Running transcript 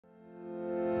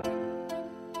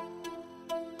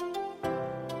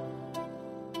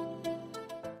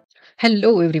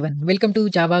Hello everyone, welcome to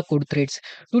Java Code Threads.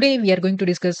 Today we are going to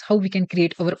discuss how we can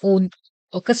create our own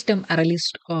custom array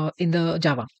list in the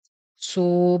Java.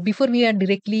 So before we are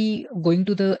directly going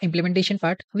to the implementation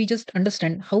part, we just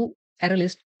understand how array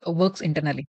list works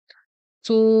internally.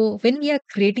 So when we are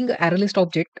creating an array list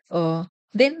object,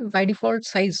 then by default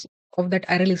size of that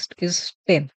array list is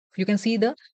 10. You can see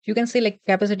you can say like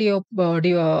capacity of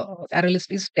the array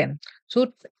list is 10.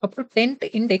 So up to 10th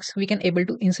index we can able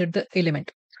to insert the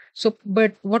element. So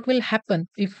but what will happen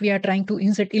if we are trying to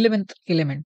insert 11th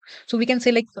element? So we can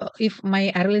say like if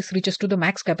my array list reaches to the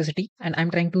max capacity and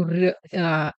I'm trying to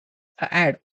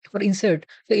add or insert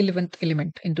the 11th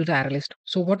element into the array list.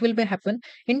 So what will be happen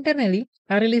internally?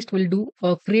 Array list will do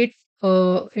create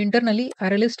internally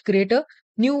array list create a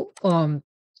new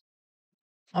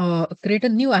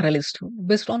array list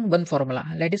based on one formula,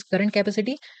 that is current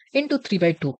capacity into 3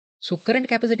 by 2. So current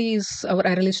capacity is our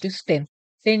array list is 10.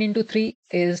 10 into 3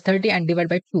 is 30 and divided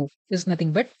by 2 is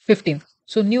nothing but 15.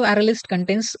 So new array list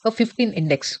contains a 15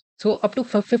 index. So up to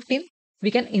 15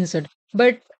 we can insert.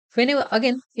 But whenever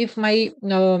again if my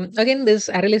again this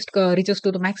array list reaches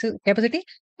to the max capacity,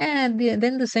 and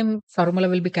then the same formula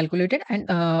will be calculated, and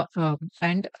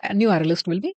a new array list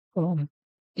will be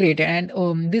created,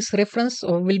 and this reference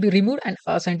will be removed and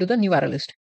assigned to the new array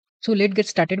list. So let's get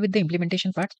started with the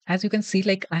implementation part. As you can see,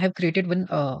 like I have created one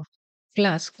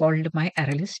class called my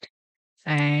array list,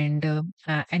 and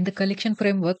the collection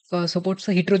framework supports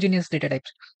the heterogeneous data types.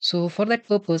 So for that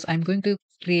purpose, I'm going to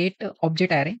create a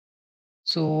object array.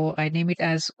 So I name it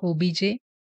as obj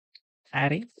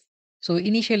array. So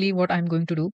initially, what I'm going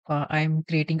to do, I'm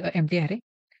creating an empty array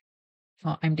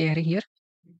here,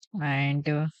 and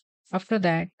after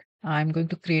that I'm going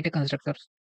to create a constructor.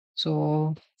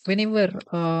 So whenever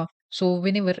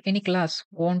whenever any class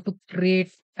want to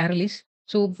create array list,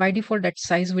 so by default that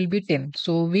size will be 10.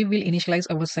 So we will initialize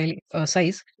our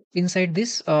size inside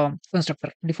this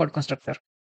constructor, default constructor.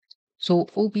 So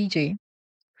obj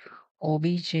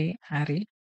array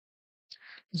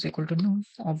is equal to new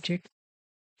object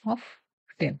of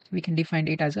 10. We can define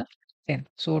it as a 10.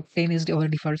 So 10 is our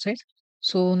default size.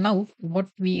 So now what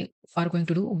we are going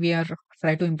to do, we are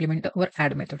try to implement our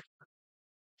add method.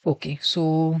 Okay,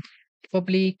 so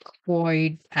public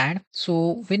void add.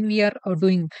 So when we are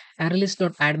doing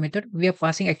arraylist.add method, we are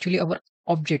passing actually our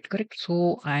object, correct?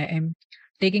 So I am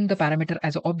taking the parameter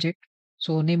as an object.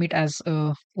 So name it as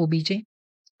obj,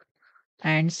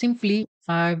 and simply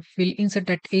I will insert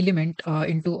that element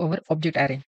into our object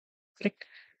array, correct?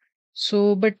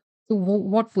 So, but to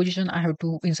what position I have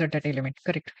to insert that element,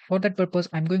 correct? For that purpose,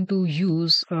 I'm going to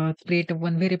use create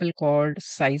one variable called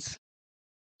size.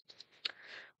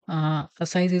 A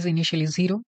size is initially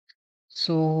 0.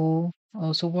 So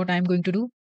what I'm going to do,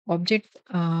 object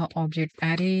object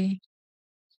array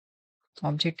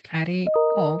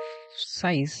of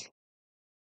size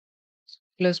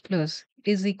plus plus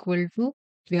is equal to,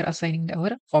 we are assigning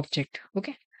our object.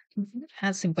 Okay,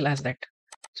 as simple as that.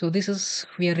 So this is,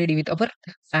 we are ready with our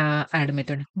add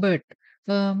method. But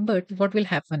what will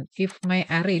happen if my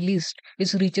array list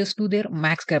is reaches to their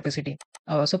max capacity?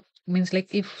 So means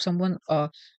like if someone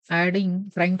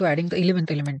trying to adding the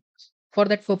 11th element, for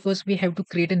that purpose we have to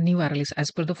create a new array list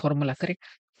as per the formula, correct?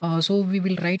 So we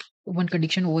will write one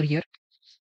condition over here.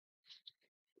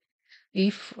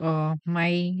 If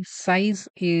my size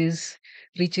is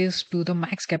reaches to the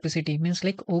max capacity, means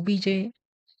like obj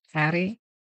array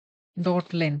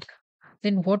dot length,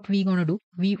 then what we gonna do,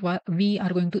 we are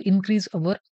going to increase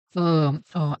our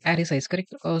array size,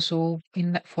 correct? So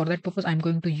for that purpose I'm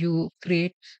going to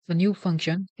create a new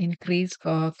function, increase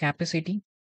capacity.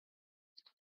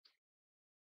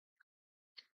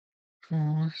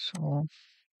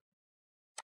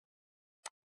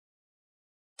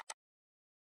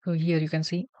 So here you can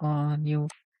see new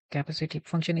capacity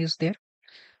function is there.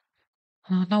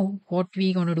 Now what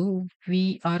we gonna do,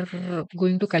 we are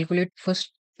going to calculate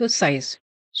first the size.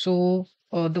 So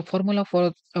the formula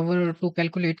for our to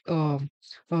calculate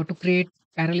to create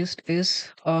array list is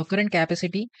current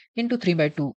capacity into 3 by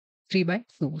 2. 3 by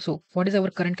 2. So what is our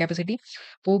current capacity?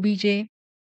 Obj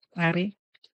array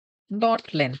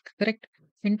dot length, correct,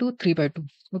 into 3 by 2.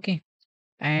 Okay,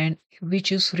 and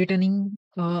which is returning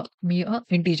me a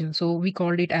integer. So we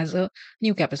called it as a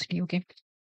new capacity. Okay,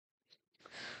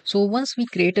 so once we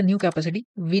create a new capacity,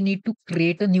 we need to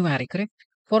create a new array, correct?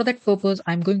 For that purpose,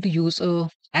 I'm going to use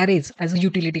arrays as a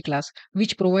utility class,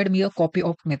 which provide me a copy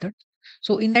of method.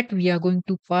 So in that, we are going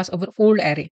to pass our old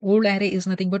array. Old array is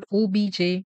nothing but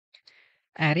obj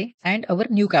array, and our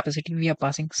new capacity we are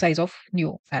passing size of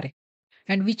new array,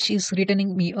 and which is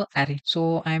returning me a array.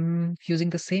 So I'm using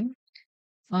the same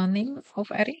name of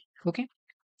array. Okay.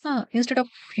 Instead of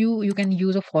you can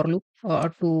use a for loop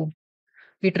to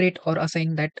iterate or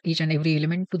assign that each and every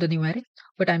element to the new array,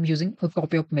 but I'm using a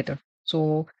copy of method.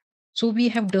 So we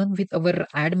have done with our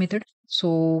add method.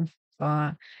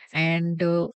 Uh, and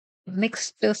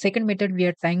next second method we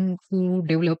are trying to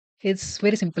develop is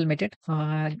very simple method,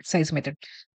 size method.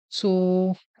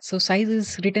 So size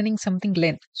is returning something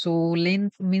length. So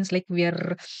length means like we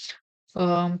are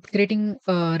creating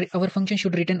our function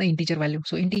should return an integer value.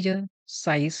 So integer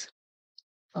size.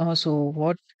 So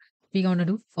what we gonna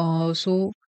do?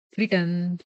 So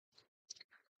return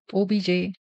obj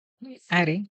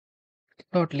array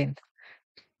dot length.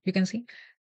 You can see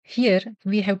here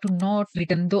we have to not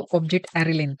return the object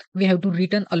array length. We have to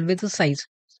return always the size.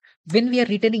 When we are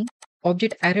returning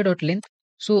object array dot length,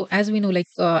 so as we know, like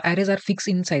arrays are fixed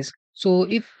in size. So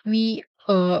if we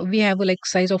have a like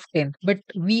size of 10, but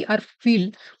we are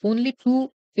filled only two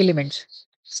elements,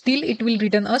 still it will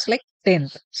return us like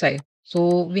 10th size.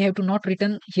 So we have to not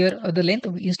return here the length.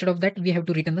 Instead of that, we have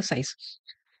to return the size.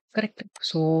 Correct.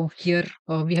 So here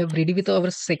we have ready with our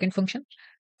second function,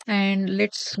 and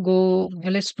let's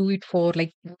do it for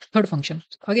like third function.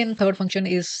 Again, third function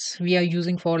is we are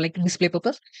using for like display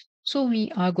purpose. So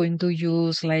we are going to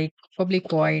use like public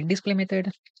void display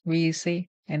method, we say,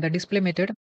 and the display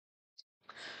method,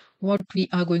 what we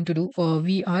are going to do,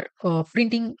 we are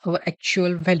printing our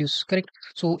actual values. Correct.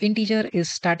 So integer is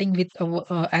starting with our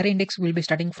array index will be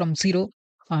starting from 0,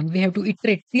 and we have to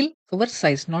iterate till our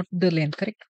size, not the length.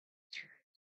 Correct.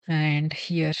 And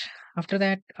here after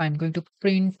that I'm going to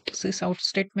print this out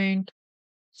statement,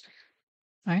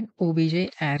 and obj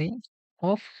array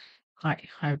of I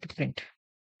have to print.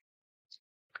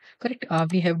 Correct.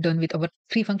 We have done with our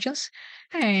three functions,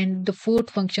 and the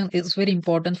fourth function is very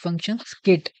important function,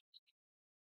 get.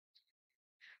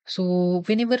 So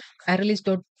whenever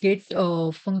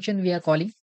arraylist.get function we are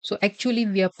calling, so actually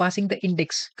we are passing the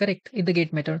index, correct, in the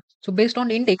get method. So based on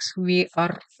the index we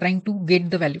are trying to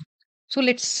get the value. So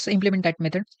let's implement that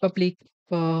method public.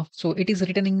 So it is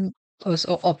returning us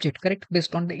a object, correct,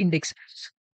 based on the index.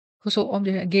 So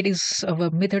object get is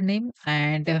our method name,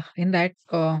 and in that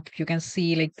you can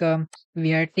see like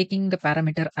we are taking the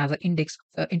parameter as an index,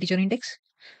 integer index.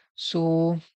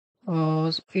 So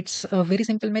it's a very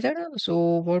simple method. So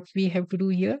what we have to do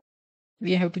here,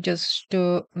 we have to just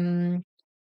obj,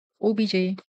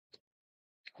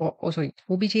 sorry,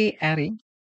 obj array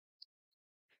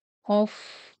of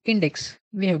index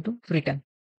we have to return.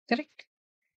 Correct.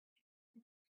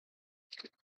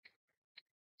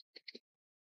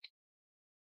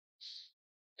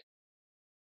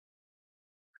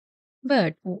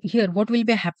 But here what will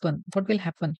be happen? What will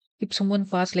happen if someone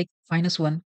pass like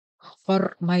 -1,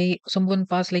 or my someone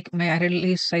pass like my array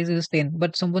list size is 10,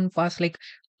 but someone pass like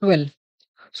 12?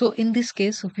 So in this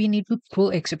case we need to throw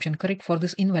exception, correct, for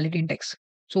this invalid index.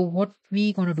 So what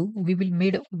we gonna do, we will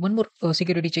made one more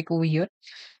security check over here.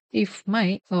 If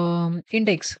my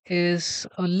index is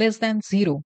less than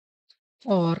 0,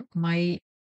 or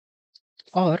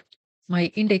or my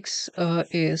index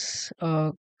is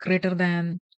greater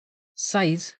than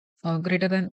size, greater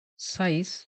than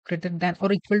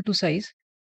or equal to size,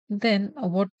 then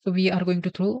what we are going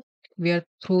to throw, we are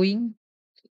throwing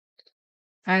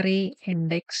array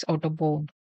index out of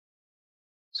bound.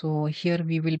 So here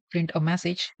we will print a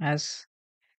message as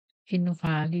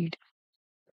invalid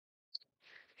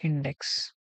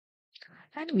index,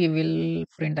 and we will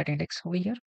print that index over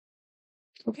here.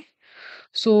 Okay.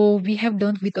 So we have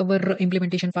done with our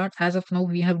implementation part. As of now,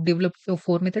 we have developed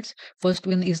four methods. First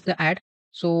one is the add.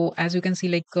 So as you can see,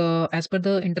 like as per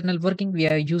the internal working, we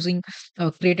are using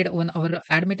created one our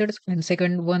add methods, and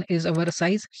second one is our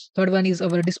size. Third one is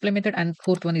our display method, and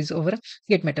fourth one is our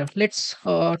get method. Let's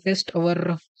test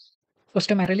our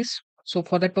custom array list. So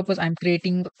for that purpose, I'm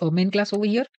creating a main class over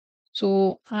here.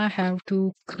 So I have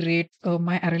to create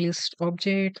my array list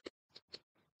object.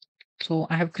 So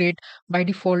I have create by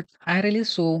default array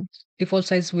list. So default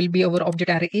size will be our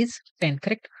object array is 10,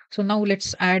 correct? So now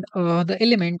let's add the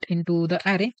element into the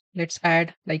array. Let's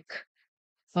add like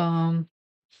um,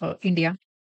 India,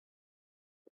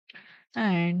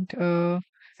 and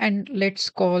let's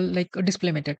call like a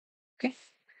display method. Okay.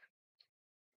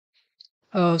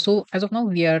 So as of now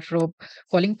we are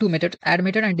calling two methods, add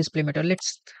method and display method.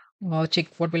 Let's check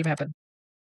what will happen.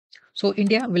 So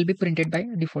India will be printed by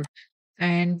default.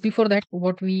 And before that,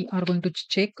 what we are going to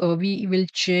check, we will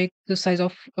check the size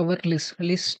of our list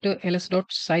ls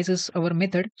dot size is our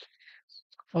method,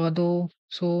 although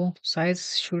so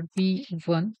size should be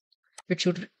 1, it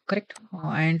should correct.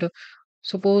 And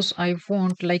suppose I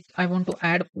want to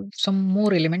add some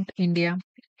more element, India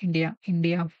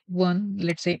 1,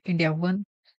 let's say India 1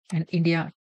 and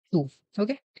India 2.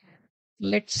 Okay,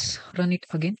 let's run it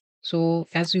again. So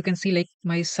as you can see, like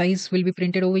my size will be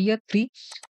printed over here 3,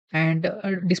 and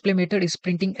display method is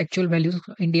printing actual values,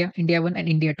 India 1 and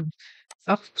India 2.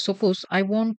 Suppose I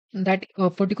want that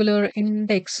particular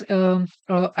index, uh,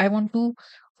 I want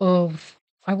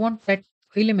that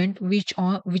element which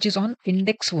is on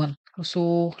index 1.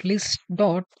 So list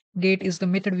dot get is the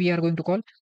method we are going to call,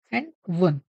 and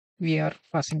 1 we are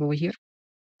passing over here.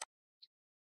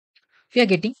 We are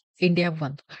getting India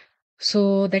 1.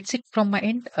 So that's it from my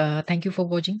end. Thank you for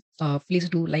watching. Please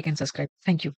do like and subscribe.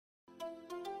 Thank you.